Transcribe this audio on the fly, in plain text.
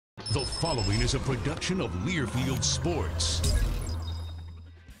The following is a production of Learfield Sports.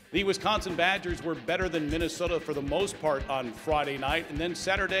 The Wisconsin Badgers were better than Minnesota for the most part on Friday night, and then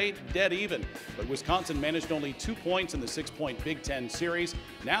Saturday, dead even. But Wisconsin managed only 2 points in the 6-point Big Ten series.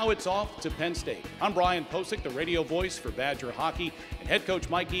 Now it's off to Penn State. I'm Brian Posick, the radio voice for Badger Hockey, and head coach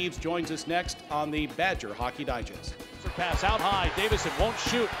Mike Eaves joins us next on the Badger Hockey Digest. Pass out high, Davison won't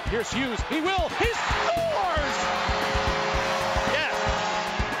shoot. Here's Hughes, he will, he scores! Yes!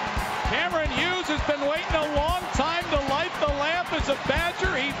 Cameron Hughes has been waiting a long time to light the lamp as a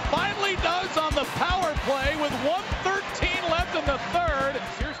Badger. He finally does on the power play with 1:13 left in the third.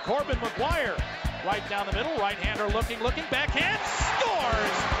 Here's Corbin McGuire, right down the middle, right-hander looking, backhand,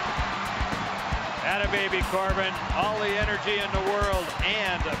 scores! Atta baby Corbin, all the energy in the world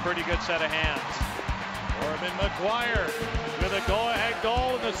and a pretty good set of hands. Corbin McGuire with a go-ahead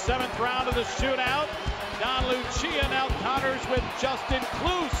goal in the 7th round of the shootout. Don Lucia now counters with Justin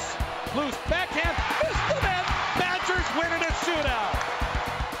Kloos. Kloos backhand, missed the net. Badgers win in a shootout.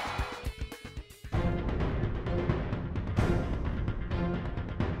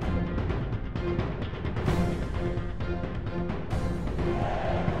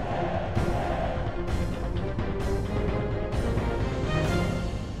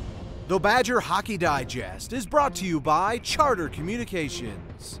 The Badger Hockey Digest is brought to you by Charter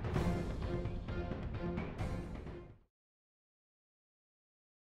Communications.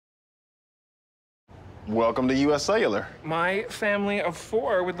 Welcome to U.S. Cellular. My family of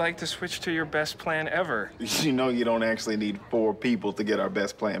 4 would like to switch to your best plan ever. You know you don't actually need 4 people to get our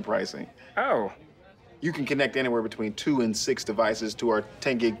best plan pricing. Oh. You can connect anywhere between 2 and 6 devices to our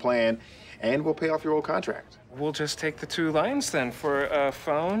 10-gig plan, and we'll pay off your old contract. We'll just take the 2 lines then for a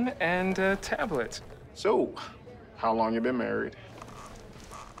phone and a tablet. So, how long you been married?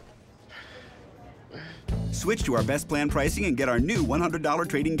 Switch to our best plan pricing and get our new $100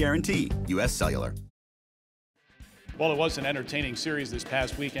 trading guarantee. U.S. Cellular. Well, it was an entertaining series this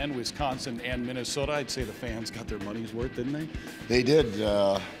past weekend, Wisconsin and Minnesota. I'd say the fans got their money's worth, didn't they? They did.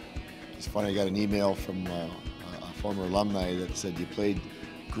 It's funny, I got an email from a former alumni that said you played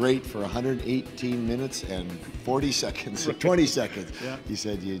great for 118 minutes and 40 seconds, 20 seconds. Yeah. He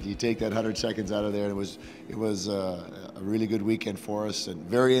said you take that 100 seconds out of there, and it was a really good weekend for us and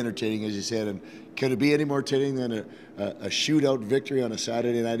very entertaining, as you said. And could it be any more entertaining than a shootout victory on a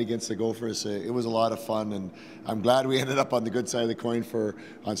Saturday night against the Gophers? It was a lot of fun, and I'm glad we ended up on the good side of the coin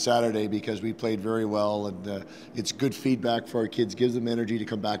on Saturday, because we played very well, and it's good feedback for our kids, gives them energy to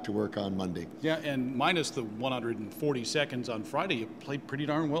come back to work on Monday. Yeah, and minus the 140 seconds on Friday, you played pretty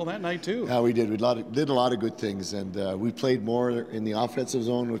darn well that night too. Yeah, we did. We did a lot of good things, and we played more in the offensive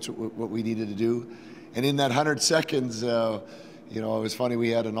zone, which what we needed to do. And in that 100 seconds, you know, it was funny, we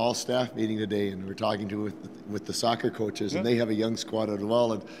had an all-staff meeting today, and we're talking with the soccer coaches, and they have a young squad as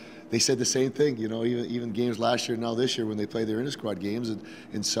well, and they said the same thing. You know, even games last year, now this year, when they play their inter-squad games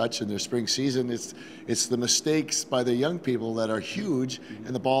and such, in their spring season, it's the mistakes by the young people that are huge,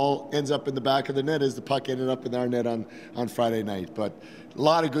 and the ball ends up in the back of the net as the puck ended up in our net on Friday night. But a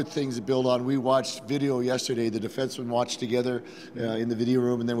lot of good things to build on. We watched video yesterday. The defensemen watched together in the video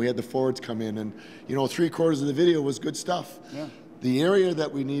room, and then we had the forwards come in, and you know, 3/4 of the video was good stuff. Yeah. The area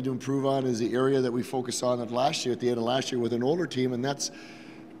that we need to improve on is the area that we focused on at the end of last year with an older team, and that's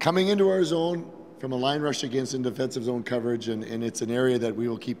coming into our zone from a line rush against in defensive zone coverage, and it's an area that we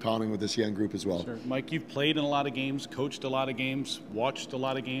will keep pounding with this young group as well. Sure. Mike, you've played in a lot of games, coached a lot of games, watched a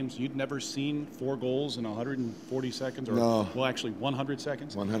lot of games. You'd never seen 4 goals in 140 seconds? Or, no. Well, actually 100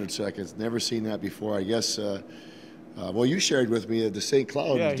 seconds? 100 seconds. Never seen that before. I guess, well, you shared with me at the St.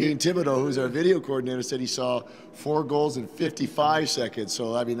 Cloud, yeah, Dean Thibodeau, who's our video coordinator, said he saw 4 goals in 55 seconds.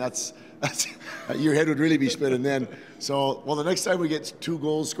 So, I mean, that's your head would really be spinning then. So, well, the next time we get 2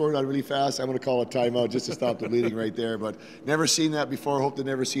 goals scored on really fast, I'm going to call a timeout just to stop the bleeding right there. But never seen that before. Hope to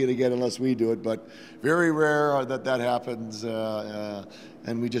never see it again unless we do it. But very rare that happens,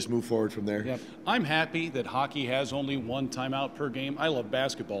 and we just move forward from there. Yep. I'm happy that hockey has only 1 timeout per game. I love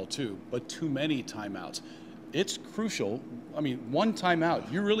basketball too, but too many timeouts. It's crucial. I mean, 1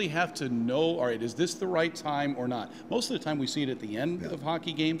 timeout, you really have to know, all right, is this the right time or not? Most of the time we see it at the end of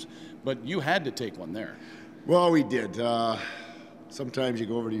hockey games, but you had to take one there. Well, we did. Sometimes you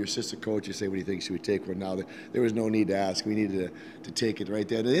go over to your assistant coach, you say, what do you think, should we take one now? There was no need to ask. We needed to take it right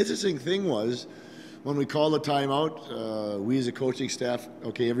there. And the interesting thing was, when we called the timeout, we as a coaching staff,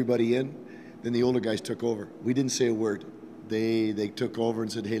 okay, everybody in, then the older guys took over. We didn't say a word. they took over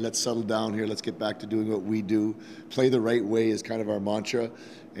and said, hey, let's settle down here. Let's get back to doing what we do. Play the right way is kind of our mantra.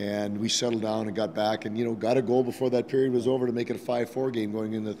 And we settled down and got back and, got a goal before that period was over to make it a 5-4 game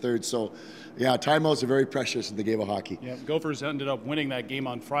going in the third. So, yeah, timeouts are very precious in the game of hockey. Yeah, Gophers ended up winning that game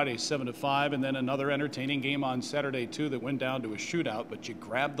on Friday 7-5, and then another entertaining game on Saturday, too, that went down to a shootout. But you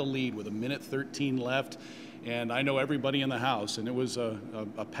grabbed the lead with 1:13 left. And I know everybody in the house, and it was a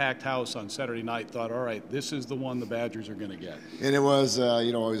packed house on Saturday night, thought, all right, this is the one the Badgers are going to get. And it was,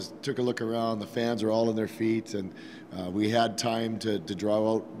 I took a look around. The fans are all on their feet, and we had time to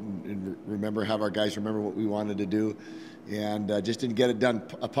draw out and have our guys remember what we wanted to do. And just didn't get it done.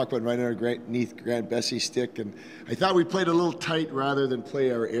 A puck went right underneath Grant Bessie's stick, and I thought we played a little tight rather than play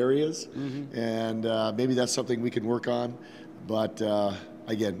our areas. And maybe that's something we can work on. But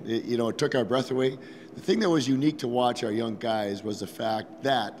again, it took our breath away. The thing that was unique to watch our young guys was the fact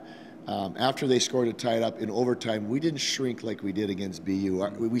that after they scored it tied up in overtime, we didn't shrink like we did against BU.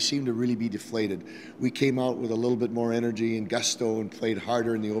 We seemed to really be deflated. We came out with a little bit more energy and gusto and played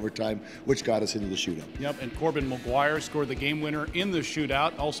harder in the overtime, which got us into the shootout. Yep, and Corbin McGuire scored the game winner in the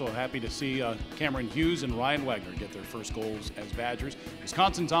shootout. Also happy to see Cameron Hughes and Ryan Wagner get their first goals as Badgers.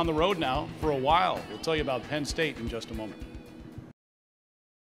 Wisconsin's on the road now for a while. We'll tell you about Penn State in just a moment.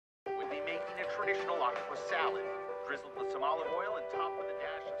 Salad, drizzled with some olive oil and topped with a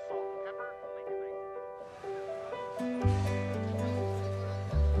dash of salt and pepper.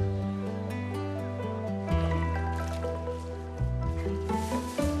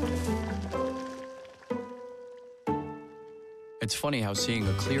 It's funny how seeing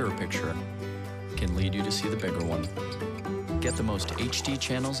a clearer picture can lead you to see the bigger one. Get the most HD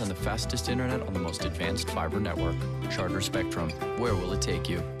channels and the fastest internet on the most advanced fiber network. Charter Spectrum. Where will it take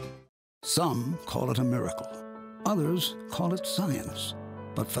you? Some call it a miracle. Others call it science.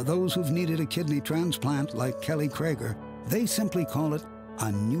 But for those who've needed a kidney transplant like Kelly Krager, they simply call it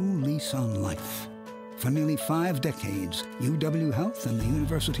a new lease on life. For nearly 5 decades, UW Health and the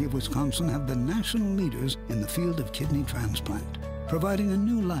University of Wisconsin have been national leaders in the field of kidney transplant, providing a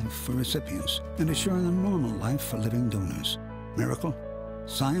new life for recipients and assuring a normal life for living donors. Miracle?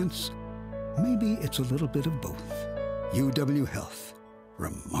 Science? Maybe it's a little bit of both. UW Health.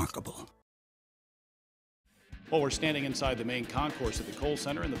 Remarkable. Well, we're standing inside the main concourse at the Kohl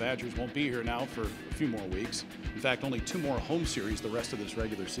Center, and the Badgers won't be here now for a few more weeks. In fact, only 2 more home series the rest of this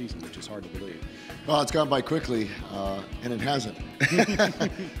regular season, which is hard to believe. Well, it's gone by quickly, and it hasn't.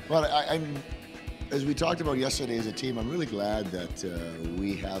 But as we talked about yesterday as a team, I'm really glad that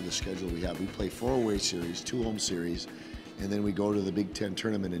we have the schedule we have. We play 4 away series, 2 home series, and then we go to the Big Ten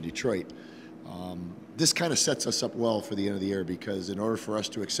tournament in Detroit. This kind of sets us up well for the end of the year, because in order for us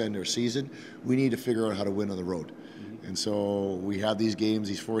to extend our season, we need to figure out how to win on the road. And so we have these games,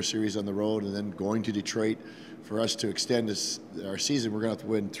 these 4 series on the road, and then going to Detroit. For us to extend our season, we're going to have to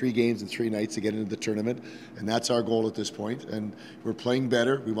win 3 games in 3 nights to get into the tournament, and that's our goal at this point. And we're playing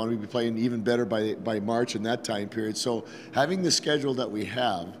better. We want to be playing even better by March in that time period. So having the schedule that we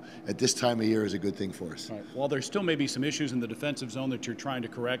have at this time of year is a good thing for us. Right. While there still may be some issues in the defensive zone that you're trying to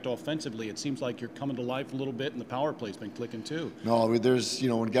correct offensively, it seems like you're coming to life a little bit, and the power play's been clicking too. No, there's,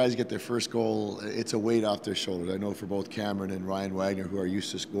 when guys get their first goal, it's a weight off their shoulders. I know for both Cameron and Ryan Wagner, who are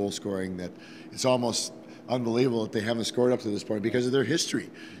used to goal scoring, that it's almost unbelievable that they haven't scored up to this point because of their history.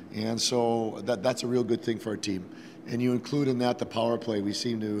 And so that's a real good thing for our team. And you include in that the power play. We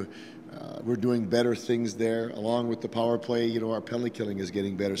seem to we're doing better things there along with the power play. Our penalty killing is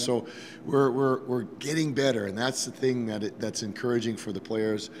getting better. Yeah. So we're getting better, and that's the thing that's encouraging for the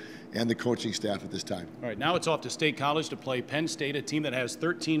players and the coaching staff at this time. All right, now it's off to State College to play Penn State, a team that has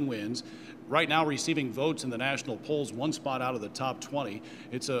 13 wins. Right now receiving votes in the national polls, 1 spot out of the top 20.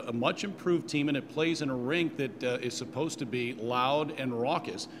 It's a much improved team, and it plays in a rink that is supposed to be loud and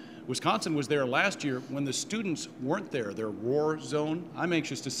raucous. Wisconsin was there last year when the students weren't there, their roar zone. I'm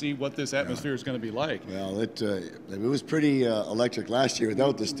anxious to see what this atmosphere is going to be like. Well, it was pretty electric last year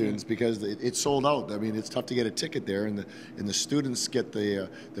without the students, because it sold out. I mean, it's tough to get a ticket there, and the students get the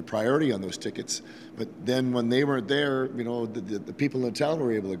priority on those tickets. But then when they weren't there, the people in town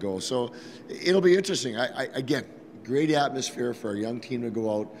were able to go. So it'll be interesting. Again, great atmosphere for a young team to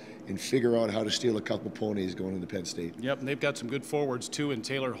go out and figure out how to steal a couple ponies going into Penn State. Yep, and they've got some good forwards too, in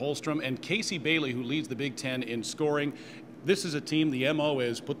Taylor Holstrom and Casey Bailey, who leads the Big Ten in scoring. This is a team, the MO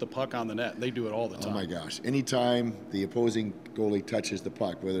is put the puck on the net. They do it all the time. Oh my gosh. Anytime the opposing goalie touches the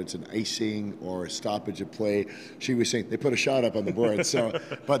puck, whether it's an icing or a stoppage of play, she was saying they put a shot up on the board. So,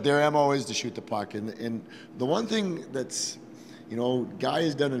 but their MO is to shoot the puck. And the one thing that's, Guy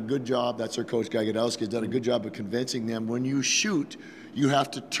has done a good job, that's our coach, Guy Gadowski, has done a good job of convincing them when you shoot, you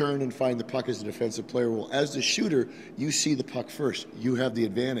have to turn and find the puck as a defensive player. Well, as the shooter, you see the puck first. You have the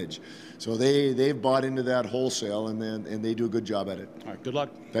advantage. So they've bought into that wholesale, and they do a good job at it. All right, good luck.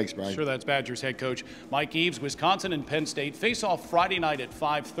 Thanks, Brian. Sure, that's Badgers head coach Mike Eaves. Wisconsin and Penn State face off Friday night at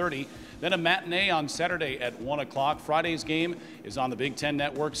 5:30. Then a matinee on Saturday at 1 o'clock. Friday's game is on the Big Ten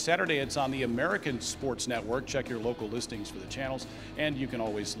Network. Saturday it's on the American Sports Network. Check your local listings for the channels. And you can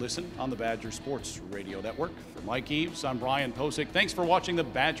always listen on the Badger Sports Radio Network. For Mike Eaves, I'm Brian Posick. Thanks for watching the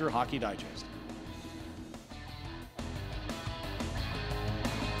Badger Hockey Digest.